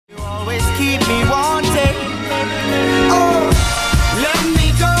Always keep me wanting. Oh, let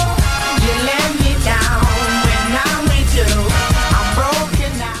me go. You let me down. When I'm with you, I'm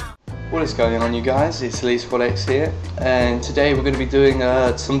broken now. What is going on, you guys? It's Elitesquadx here, and today we're going to be doing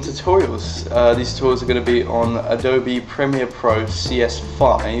some tutorials. These tutorials are going to be on Adobe Premiere Pro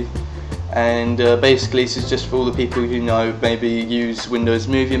CS5, and basically this is just for all the people who maybe use Windows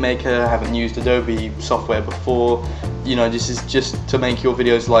Movie Maker, haven't used Adobe software before. This is just to make your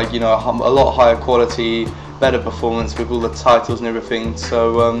videos like a lot higher quality, better performance with all the titles and everything.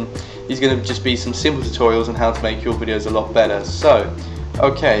 So these are going to just be some simple tutorials on how to make your videos a lot better. So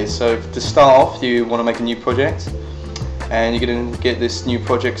okay, so to start off, you want to make a new project, and you're going to get this new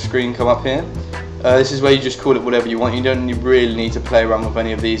project screen come up here. This is where you just call it whatever you want. You don't really need to play around with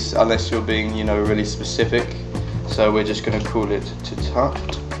any of these unless you're being really specific. So we're just going to call it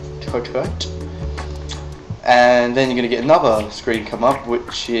touch, and then you're going to get another screen come up,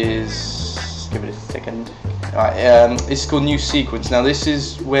 which is, give it a second. Alright, it's called new sequence. Now this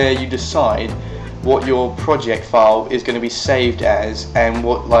is where you decide what your project file is going to be saved as, and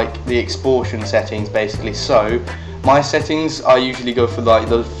what the exportation settings basically. So my settings, I usually go for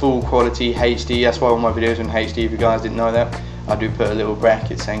the full quality HD. That's why all my videos are in HD. If you guys didn't know that, I do put a little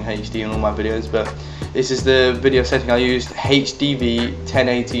bracket saying HD on all my videos. But this is the video setting I used: HDV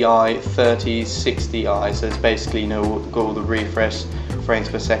 1080i 3060i. So it's basically got all the refresh frames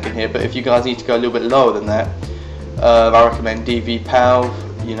per second here. But if you guys need to go a little bit lower than that, I recommend DVPAL.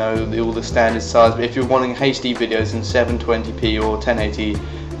 All the standard size. But if you're wanting HD videos in 720p or 1080,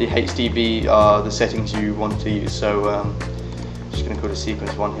 the HDV are the settings you want to use. So I'm just going to call the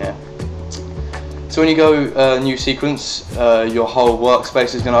sequence 1 here. So when you go new sequence, your whole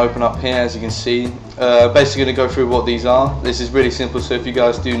workspace is going to open up here, as you can see. Basically going to go through what these are. This is really simple, so if you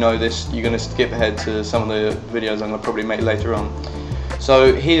guys do know this, you're going to skip ahead to some of the videos I'm going to probably make later on.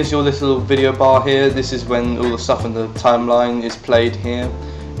 So here's your little video bar here. This is when all the stuff in the timeline is played here.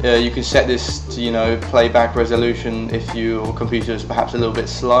 You can set this to playback resolution if your computer is perhaps a little bit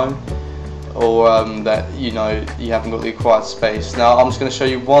slow, or that you haven't got the required space. Now I'm just going to show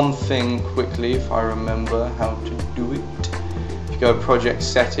you one thing quickly, if I remember how to do it. If you go project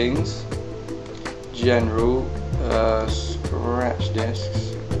settings, general, scratch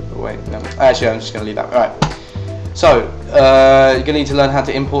disks. Wait, no. Actually, I'm just going to leave that. Alright. So you're going to need to learn how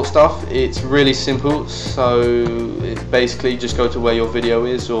to import stuff. It's really simple. So it basically just go to where your video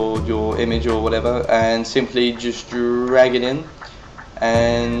is, or your image, or whatever, and simply just drag it in,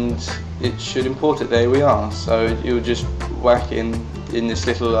 and it should import it. There we are. So you'll just whack in this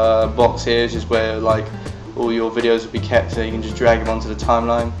little box here, which is where all your videos will be kept. So you can just drag them onto the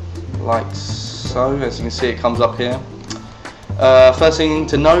timeline like so. As you can see, it comes up here. First thing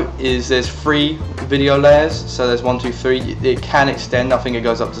to note is there's 3 video layers, so there's 1, 2, 3. It can extend. I think it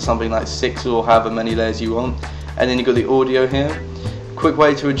goes up to something like 6 or however many layers you want. And then you've got the audio here. Quick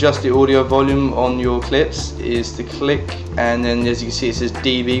way to adjust the audio volume on your clips is to click, and then as you can see it says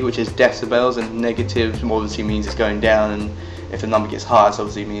dB, which is decibels, and negative obviously means it's going down, and if the number gets higher, it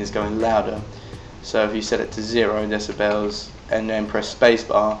obviously means it's going louder. So if you set it to 0 decibels and then press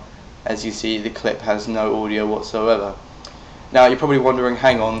spacebar, as you see the clip has no audio whatsoever. Now you're probably wondering,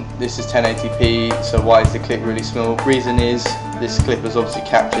 hang on, this is 1080p, so why is the clip really small? Reason is, this clip is obviously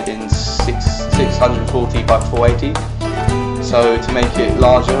captured in 640 by 480. So to make it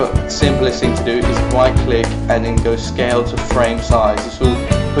larger, simplest thing to do is right click and then go scale to frame size. This will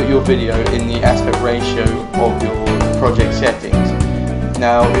put your video in the aspect ratio of your project settings.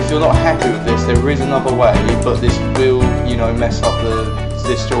 Now if you're not happy with this, there is another way, but this will mess up the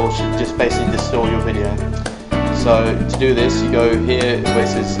distortion, just basically distort your video. So to do this, you go here where it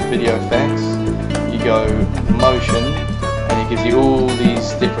says video effects, you go motion, and it gives you all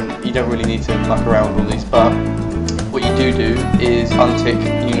these different, you don't really need to muck around with all these, but what you do is untick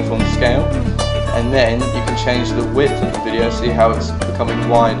uniform scale, and then you can change the width of the video, see how it's becoming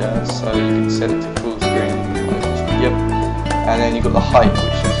wider, so you can set it to full screen. Yep. And then you've got the height,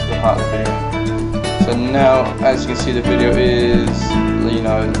 which is the height of the video. So now, as you can see, the video is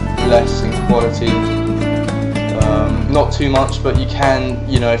less in quality. Not too much, but you can,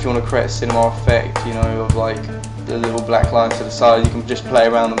 if you want to create a cinema effect, of the little black lines to the side, you can just play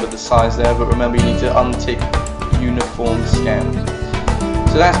around with the size there. But remember, you need to untick uniform scale.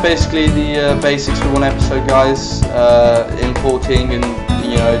 So that's basically the basics for one episode, guys. Importing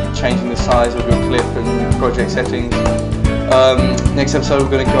and changing the size of your clip and project settings. Next episode, we're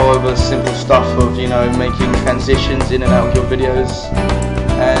going to go over simple stuff of making transitions in and out of your videos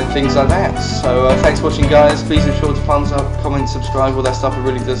and things like that. So thanks for watching, guys. Please be sure to thumbs up, comment, subscribe, all that stuff. It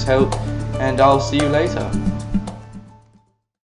really does help, and I'll see you later.